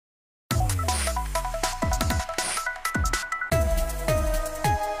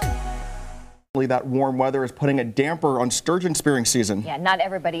That warm weather is putting a damper on sturgeon spearing season. Yeah, not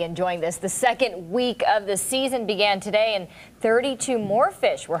everybody enjoying this. The second week of the season began today, and 32 more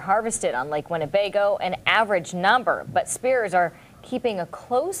fish were harvested on Lake Winnebago, an average number. But spearers are keeping a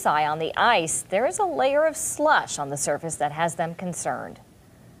close eye on the ice. There is a layer of slush on the surface that has them concerned.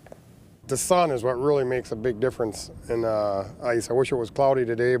 The sun is what really makes a big difference in ice. I wish it was cloudy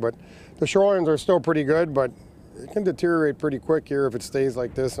today, but the shorelines are still pretty good, but it can deteriorate pretty quick here if it stays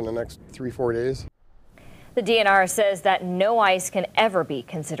like this in the next 3-4 days. The DNR says that no ice can ever be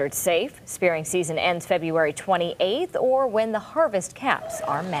considered safe. Spearing season ends February 28th or when the harvest caps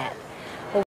are met.